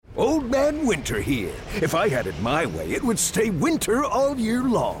Old Man Winter here. If I had it my way, it would stay winter all year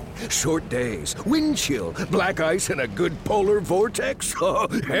long. Short days, wind chill, black ice, and a good polar vortex. Oh,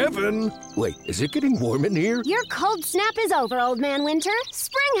 heaven. Wait, is it getting warm in here? Your cold snap is over, Old Man Winter.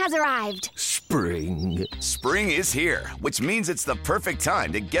 Spring has arrived. Spring. Spring is here, which means it's the perfect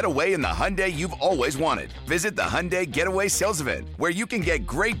time to get away in the Hyundai you've always wanted. Visit the Hyundai Getaway Sales Event, where you can get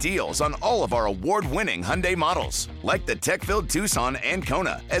great deals on all of our award-winning Hyundai models, like the tech-filled Tucson and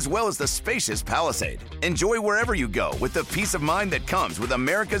Kona, as well as the spacious Palisade. Enjoy wherever you go with the peace of mind that comes with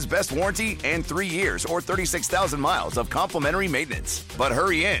America's best warranty and 3 years or 36,000 miles of complimentary maintenance. But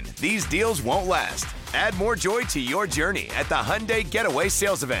hurry in, these deals won't last. Add more joy to your journey at the Hyundai Getaway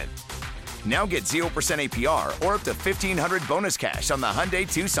Sales Event. Now get 0% APR or up to $1,500 bonus cash on the Hyundai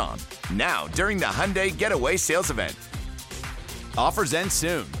Tucson. Now, during the Hyundai Getaway Sales Event. Offers end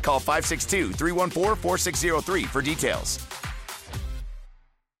soon. Call 562-314-4603 for details.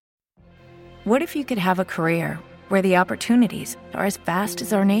 What if you could have a career where the opportunities are as vast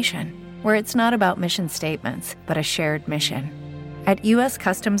as our nation, where it's not about mission statements, but a shared mission? At U.S.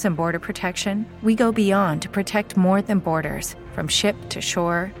 Customs and Border Protection, we go beyond to protect more than borders. From ship to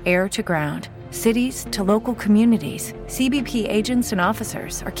shore, air to ground, cities to local communities, CBP agents and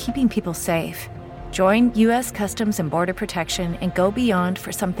officers are keeping people safe. Join U.S. Customs and Border Protection and go beyond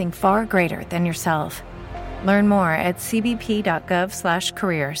for something far greater than yourself. Learn more at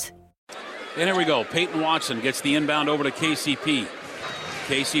cbp.gov/careers. And here we go. Peyton Watson gets the inbound over to KCP.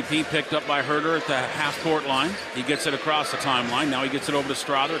 KCP picked up by Herter at the half-court line. He gets it across the timeline. Now he gets it over to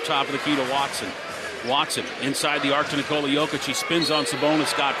Strother, top of the key to Watson. Watson inside the arc to Nikola Jokic. He spins on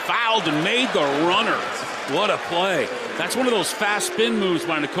Sabonis, got fouled and made the runner. What a play. That's one of those fast spin moves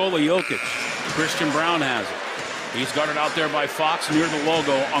by Nikola Jokic. Christian Brown has it. He's guarded out there by Fox near the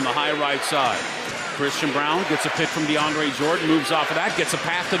logo on the high right side. Christian Brown gets a pick from DeAndre Jordan, moves off of that, gets a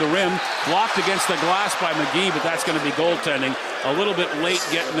path to the rim, blocked against the glass by McGee, but that's going to be goaltending. A little bit late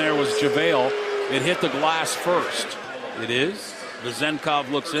getting there was JaVale. It hit the glass first. It is.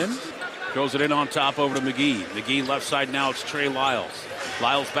 Vezenkov looks in, throws it in on top over to McGee. McGee left side now, it's Trey Lyles.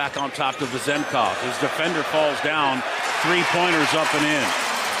 Lyles back on top to Vezenkov. His defender falls down, three-pointers up and in.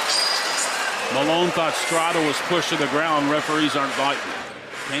 Malone thought Strada was pushed to the ground. Referees aren't biting.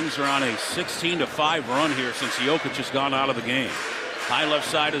 Kings are on a 16-5 run here since Jokic has gone out of the game. High left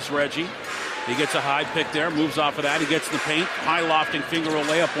side is Reggie. He gets a high pick there, moves off of that. He gets in the paint. High lofting finger roll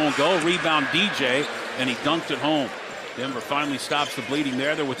layup won't go. Rebound DJ, and he dunked it home. Denver finally stops the bleeding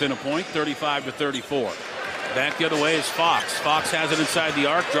there. They're within a point, 35-34. Back the other way is Fox. Fox has it inside the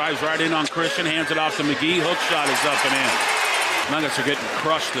arc, drives right in on Christian, hands it off to McGee. Hook shot is up and in. Nuggets are getting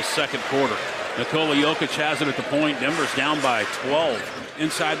crushed this second quarter. Nikola Jokic has it at the point. Denver's down by 12.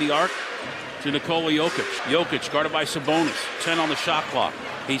 Inside the arc to Nikola Jokic. Jokic guarded by Sabonis. 10 on the shot clock.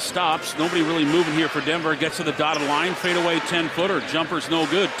 He stops. Nobody really moving here for Denver. Gets to the dotted line. Fadeaway 10-footer. Jumper's no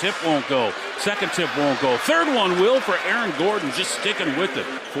good. Tip won't go. Second tip won't go. Third one will for Aaron Gordon. Just sticking with it.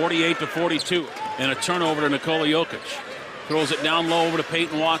 48-42. And a turnover to Nikola Jokic. Throws it down low over to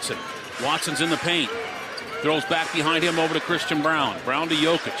Peyton Watson. Watson's in the paint. Throws back behind him over to Christian Brown. Brown to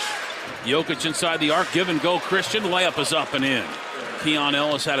Jokic. Jokic inside the arc. Give and go Christian. Layup is up and in. Keon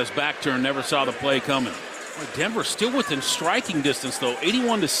Ellis had his back turned, never saw the play coming. Denver still within striking distance, though,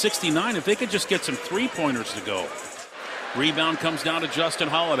 81-69. If they could just get some three-pointers to go. Rebound comes down to Justin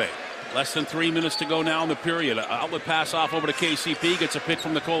Holiday. Less than 3 minutes to go now in the period. Outlet pass off over to KCP. Gets a pick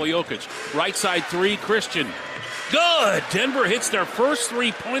from Nikola Jokic. Right side three, Christian. Good! Denver hits their first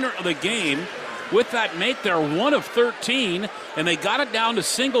three-pointer of the game. With that make, they're 1 of 13, and they got it down to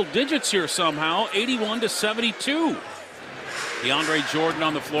single digits here somehow, 81-72. DeAndre Jordan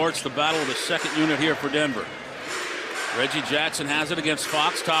on the floor. It's the battle of the second unit here for Denver. Reggie Jackson has it against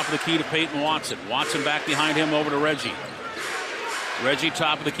Fox. Top of the key to Peyton Watson. Watson back behind him over to Reggie. Reggie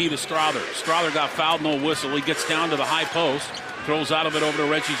top of the key to Strother. Strother got fouled, no whistle. He gets down to the high post. Throws out of it over to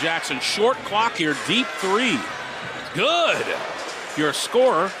Reggie Jackson. Short clock here. Deep three. Good. You're a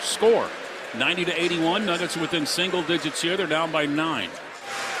scorer. Score. 90-81. Nuggets within single digits here. They're down by 9.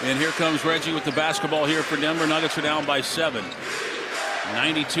 And here comes Reggie with the basketball here for Denver. Nuggets are down by 7.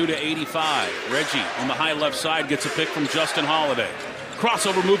 92-85. Reggie on the high left side gets a pick from Justin Holiday.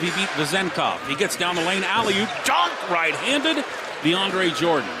 Crossover move, he beat Vezenkov. He gets down the lane, alley-oop, dunk, right-handed, DeAndre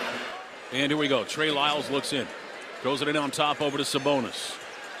Jordan. And here we go. Trey Lyles looks in. Throws it in on top over to Sabonis.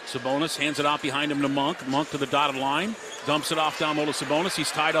 Sabonis hands it out behind him to Monk. Monk to the dotted line. Dumps it off down low to Sabonis.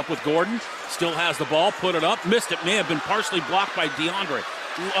 He's tied up with Gordon. Still has the ball. Put it up. Missed it. May have been partially blocked by DeAndre.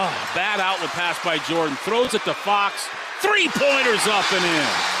 Bad outlet pass by Jordan. Throws it to Fox. Three-pointers up and in.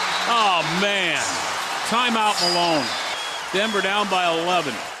 Oh, man. Timeout Malone. Denver down by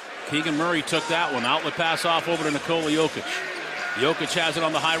 11. Keegan Murray took that one. Outlet pass off over to Nikola Jokic. Jokic has it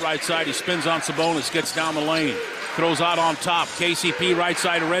on the high right side. He spins on Sabonis, gets down the lane. Throws out on top. KCP right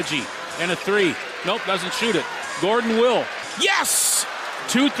side to Reggie. And a three. Nope, doesn't shoot it. Gordon will. Yes!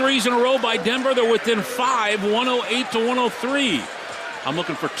 2 threes in a row by Denver. They're within 5, 108-103. I'm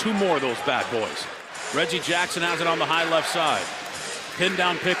looking for 2 more of those bad boys. Reggie Jackson has it on the high left side. Pin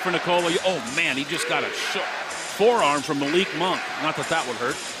down pick for Nikola. Oh, man, he just got a forearm from Malik Monk. Not that that would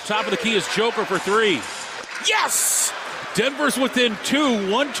hurt. Top of the key is Joker for 3. Yes! Denver's within 2,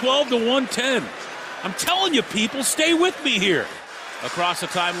 112-110. I'm telling you, people, stay with me here. Across the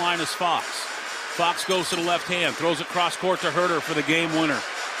timeline is Fox. Fox goes to the left hand, throws it cross court to Herter for the game winner.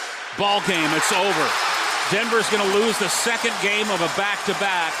 Ball game, it's over. Denver's going to lose the second game of a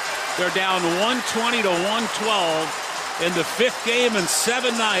back-to-back. They're down 120-112 in the 5th game in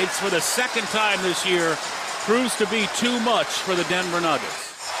 7 nights for the second time this year. Proves to be too much for the Denver Nuggets.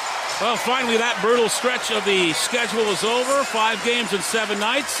 Well, finally, that brutal stretch of the schedule is over. 5 games in 7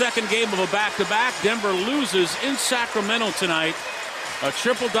 nights. Second game of a back-to-back. Denver loses in Sacramento tonight. A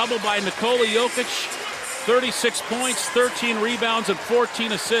triple-double by Nikola Jokic. 36 points, 13 rebounds, and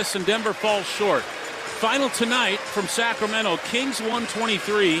 14 assists, and Denver falls short. Final tonight from Sacramento. Kings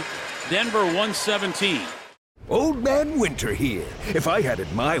 123, Denver 117. Old Man Winter here. If I had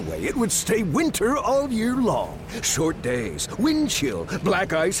it my way, it would stay winter all year long. Short days, wind chill,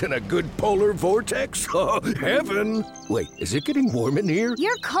 black ice, and a good polar vortex. Oh, heaven! Wait, is it getting warm in here?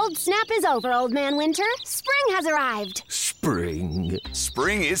 Your cold snap is over, Old Man Winter. Spring has arrived. Spring.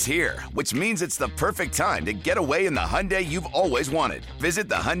 Spring is here, which means it's the perfect time to get away in the Hyundai you've always wanted. Visit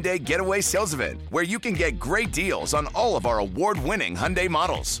the Hyundai Getaway Sales Event, where you can get great deals on all of our award-winning Hyundai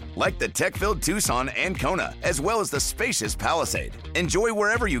models, like the tech-filled Tucson and Kona, as well as the spacious Palisade. Enjoy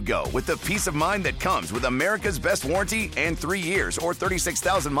wherever you go with the peace of mind that comes with America's best warranty and 3 years or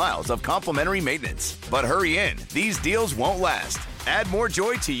 36,000 miles of complimentary maintenance. But hurry in, these deals won't last. Add more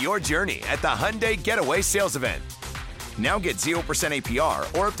joy to your journey at the Hyundai Getaway Sales Event. Now get 0% APR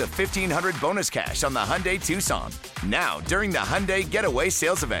or up to $1,500 bonus cash on the Hyundai Tucson. Now, during the Hyundai Getaway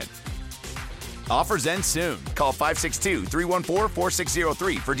Sales Event. Offers end soon. Call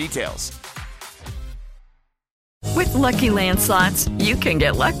 562-314-4603 for details. With Lucky Land Slots, you can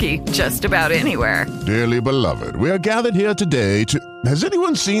get lucky just about anywhere. Dearly beloved, we are gathered here today to... Has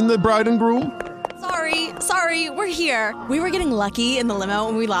anyone seen the bride and groom? Sorry, we're here. We were getting lucky in the limo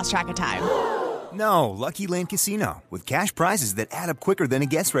and we lost track of time. No, Lucky Land Casino, with cash prizes that add up quicker than a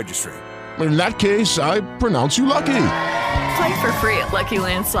guest registry. In that case, I pronounce you lucky. Play for free at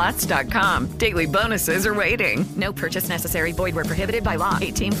LuckyLandSlots.com. Daily bonuses are waiting. No purchase necessary. Void where prohibited by law.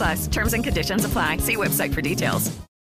 18+. Terms and conditions apply. See website for details.